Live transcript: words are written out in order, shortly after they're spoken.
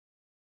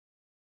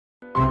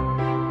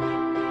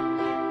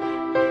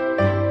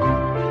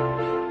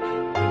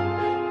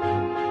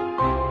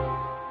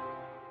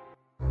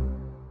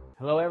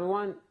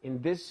In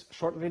this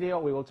short video,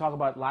 we will talk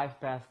about life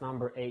path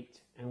number 8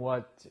 and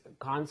what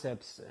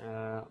concepts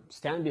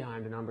stand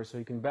behind the number, so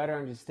you can better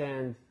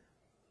understand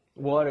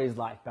what is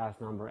life path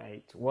number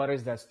 8, what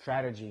is that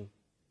strategy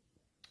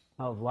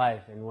of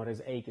life, and what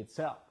is 8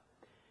 itself.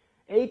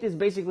 8 is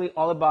basically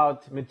all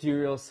about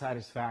material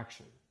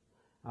satisfaction.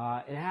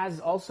 It has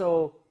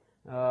also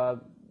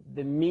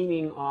the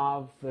meaning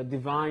of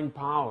divine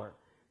power,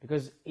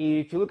 because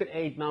if you look at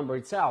 8 number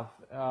itself,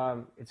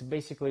 it's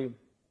basically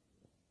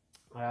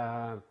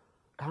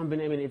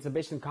it's a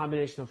basic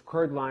combination of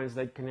curved lines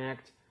that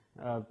connect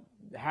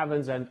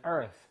heavens and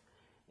earth,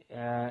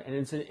 and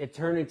it's an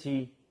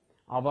eternity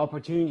of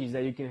opportunities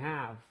that you can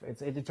have.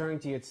 It's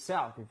eternity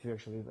itself if you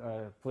actually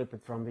flip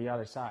it from the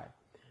other side.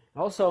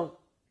 Also,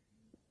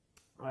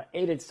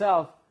 8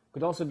 itself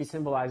could also be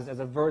symbolized as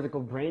a vertical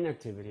brain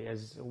activity,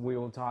 as we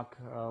will talk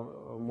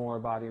more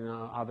about in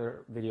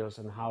other videos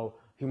on how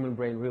human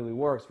brain really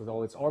works with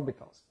all its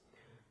orbitals.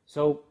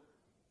 So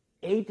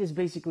 8 is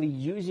basically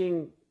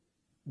using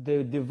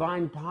the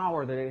divine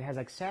power that it has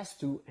access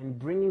to and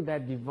bringing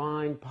that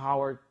divine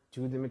power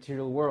to the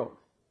material world.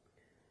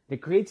 The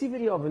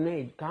creativity of an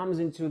 8 comes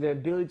into the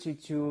ability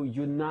to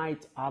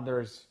unite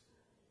others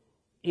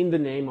in the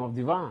name of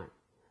divine.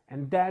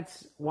 And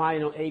that's why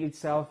 8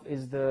 itself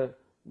is a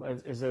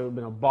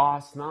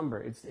boss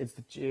number. It's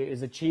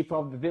the chief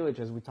of the village,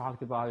 as we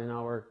talked about in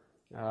our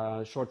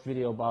short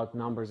video about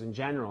numbers in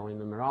general in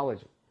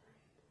numerology.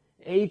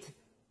 8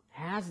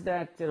 has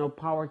that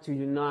power to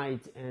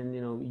unite and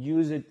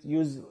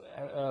use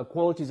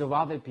qualities of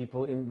other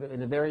people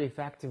in a very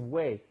effective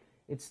way.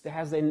 It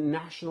has a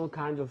national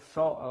kind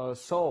of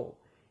soul.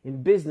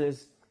 In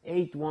business,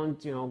 8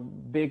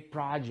 want big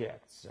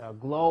projects,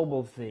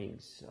 global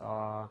things.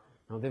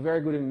 They're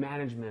very good in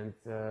management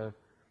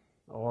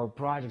or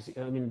projects.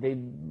 I mean,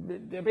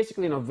 they're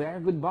basically a very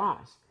good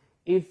boss.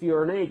 If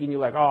you're an 8 and you're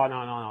like, oh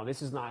no,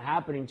 this is not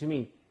happening to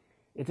me,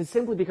 it is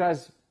simply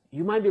because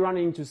you might be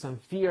running into some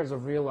fears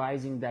of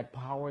realizing that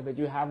power that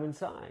you have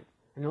inside.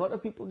 And a lot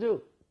of people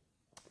do.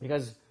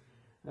 Because,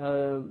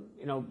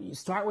 you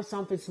start with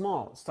something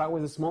small. Start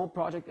with a small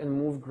project and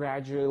move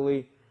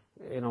gradually,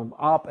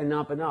 up and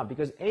up and up.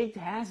 Because 8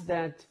 has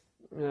that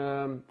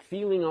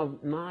feeling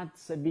of not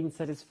being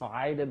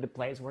satisfied at the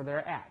place where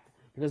they're at.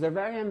 Because they're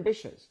very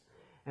ambitious.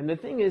 And the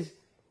thing is,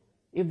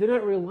 if they're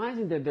not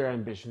realizing that they're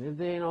ambitious, if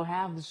they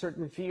have the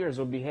certain fears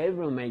or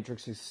behavioral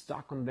matrices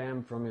stuck on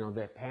them from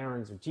their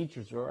parents or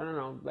teachers, or I don't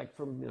know, like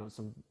from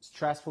some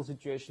stressful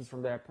situations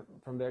from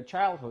their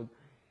childhood,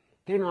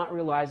 they're not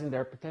realizing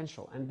their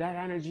potential, and that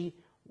energy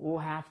will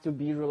have to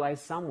be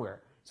realized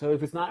somewhere. So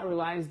if it's not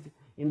realized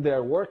in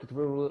their work, it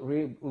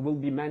will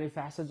be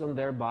manifested on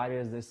their body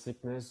as this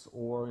sickness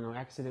or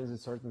accidents of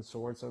certain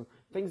sorts of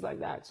things like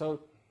that.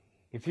 So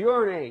if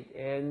you're an 8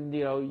 and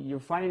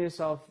you're finding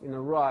yourself in a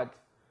rut,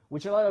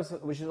 which a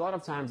lot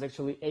of times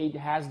actually 8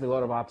 has a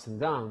lot of ups and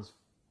downs,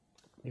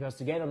 because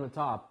to get on the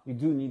top you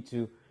do need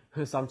to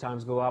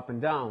sometimes go up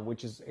and down,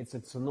 which is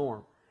it's a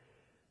norm.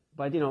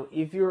 But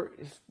if you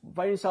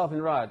find yourself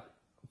in rut,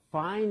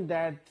 find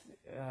that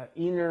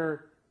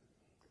inner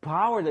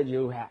power that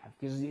you have,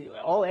 because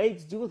all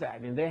 8s do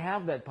that, and they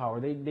have that power.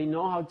 They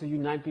know how to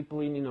unite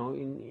people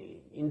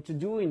into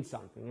doing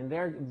something, and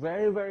they're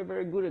very, very,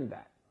 very good in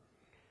that.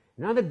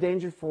 Another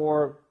danger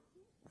for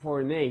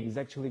an 8 is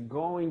actually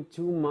going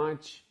too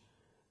much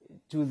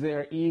to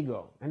their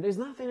ego. And there's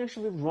nothing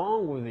actually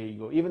wrong with the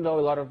ego, even though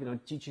a lot of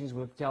teachings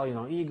will tell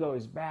ego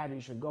is bad,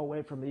 you should go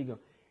away from the ego.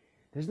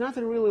 There's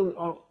nothing really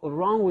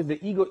wrong with the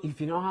ego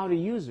if you know how to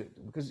use it,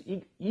 because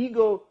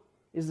ego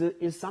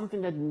is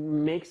something that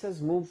makes us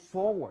move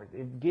forward.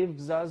 It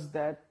gives us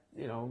that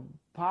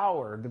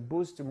power, the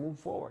boost to move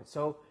forward.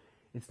 So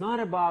it's not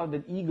about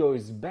that ego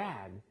is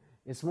bad.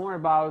 It's more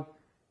about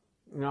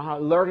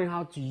learning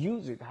how to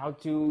use it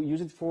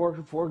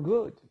for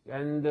good.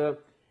 And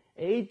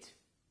 8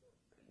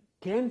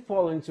 can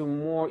fall into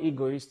more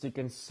egoistic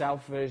and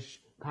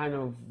selfish kind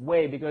of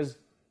way, because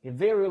if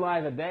they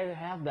realize that they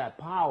have that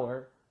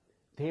power,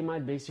 they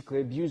might basically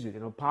abuse it.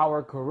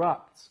 Power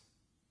corrupts,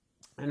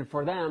 and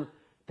for them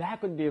that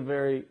could be a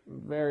very,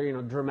 very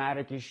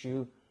dramatic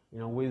issue.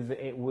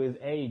 With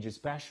age,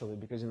 especially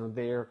because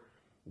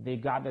they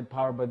got that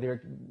power, but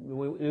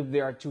if they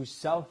are too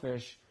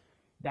selfish,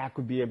 that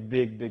could be a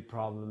big, big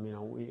problem,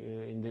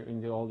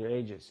 in the older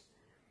ages.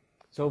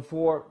 So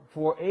for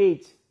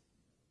 8,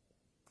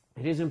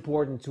 it is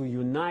important to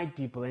unite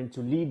people and to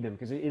lead them,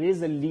 because it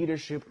is a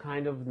leadership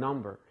kind of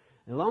number.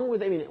 Along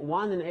with,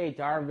 1 and 8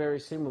 are very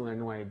similar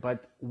in a way,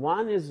 but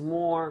 1 is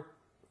more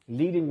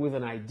leading with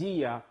an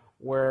idea,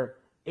 where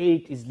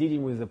 8 is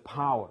leading with the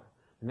power.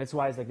 And that's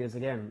why it's like this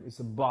again. It's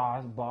a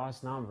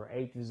boss number.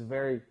 8 is a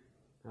very,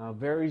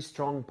 very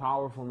strong,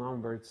 powerful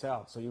number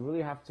itself. So you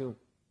really have to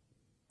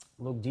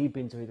look deep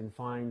into it and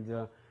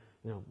find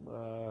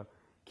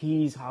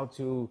keys how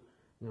to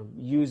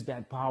use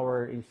that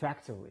power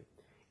effectively.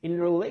 In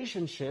a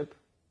relationship,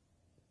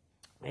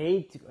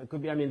 8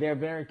 could be, they're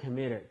very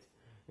committed,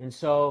 and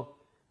so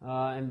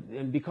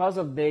and because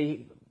of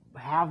they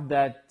have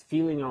that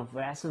feeling of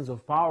essence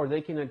of power,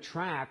 they can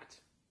attract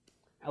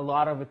a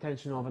lot of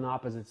attention of an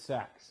opposite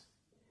sex.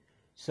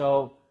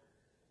 So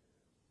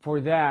for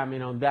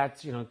them,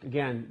 that's,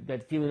 again,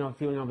 that feeling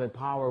of that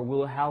power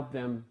will help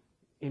them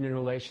in a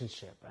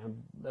relationship.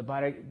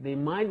 But they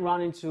might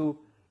run into,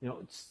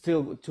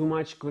 still too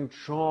much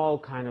control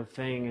kind of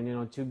thing,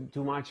 and,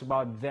 too much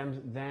about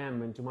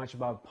them, and too much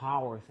about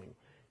power thing.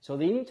 So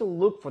they need to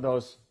look for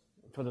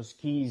those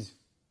keys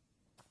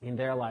in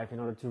their life in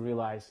order to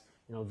realize,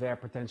 their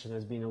potential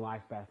as being a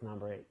life path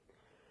number 8.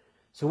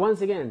 So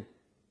once again,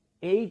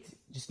 8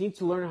 just needs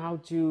to learn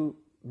how to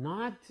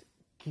not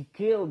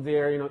kill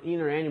their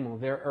inner animal,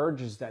 their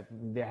urges that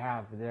they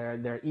have,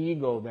 their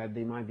ego that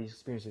they might be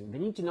experiencing. They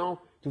need to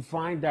know to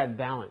find that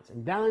balance.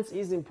 And balance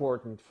is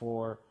important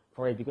for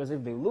 8, because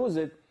if they lose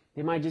it,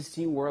 they might just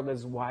see the world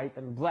as white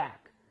and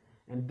black.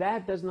 And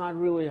that does not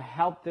really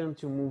help them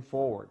to move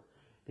forward.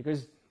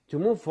 Because to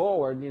move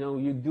forward,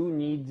 you do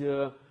need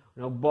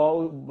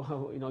both,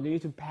 you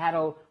need to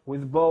paddle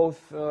with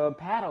both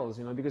paddles,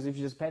 because if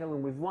you're just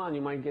paddling with one,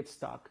 you might get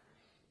stuck,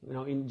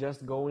 in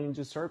just going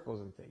into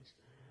circles and things.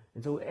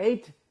 And so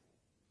 8,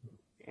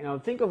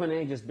 think of an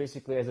 8 just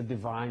basically as a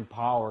divine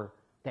power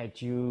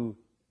that you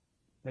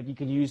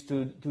can use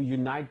to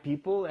unite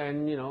people,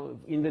 and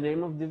in the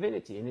name of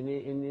divinity, and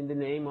in the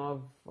name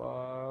of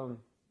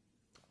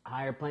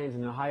higher planes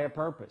and a higher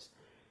purpose.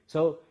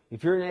 So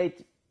if you're an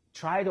 8,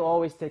 try to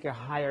always take a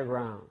higher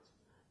ground,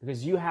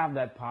 because you have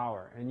that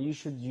power and you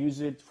should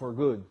use it for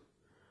good,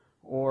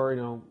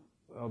 or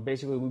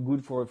basically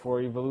good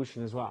for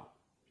evolution as well.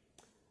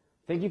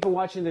 Thank you for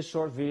watching this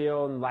short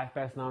video on life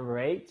path number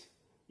 8.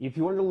 If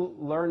you want to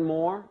learn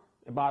more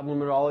about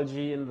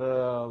numerology and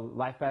the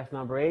life path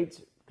number 8,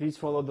 please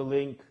follow the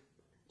link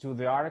to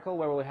the article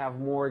where we'll have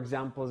more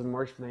examples and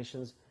more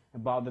explanations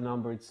about the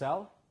number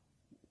itself.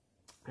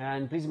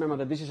 And please remember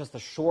that this is just a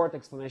short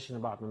explanation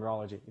about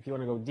numerology. If you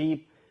want to go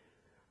deep,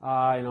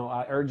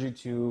 I urge you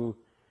to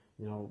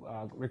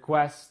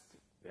request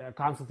a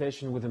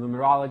consultation with a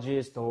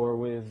numerologist or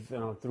with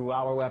through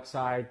our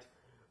website.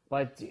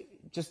 But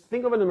just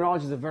think of a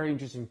numerology as a very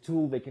interesting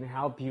tool that can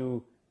help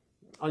you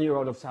on your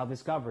road of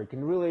self-discovery. It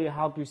can really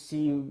help you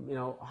see,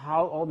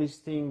 how all these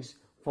things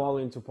fall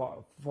into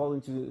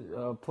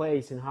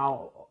place, and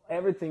how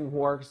everything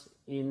works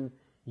in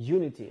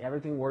unity.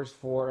 Everything works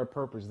for a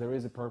purpose. There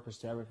is a purpose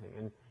to everything,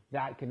 and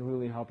that can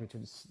really help you to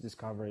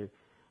discovery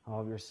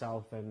of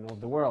yourself and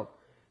of the world.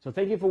 So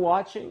thank you for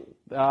watching.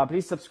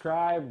 Please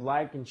subscribe,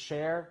 like, and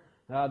share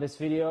this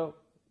video.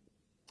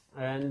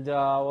 And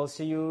we'll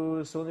see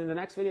you soon in the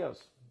next videos.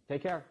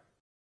 Take care.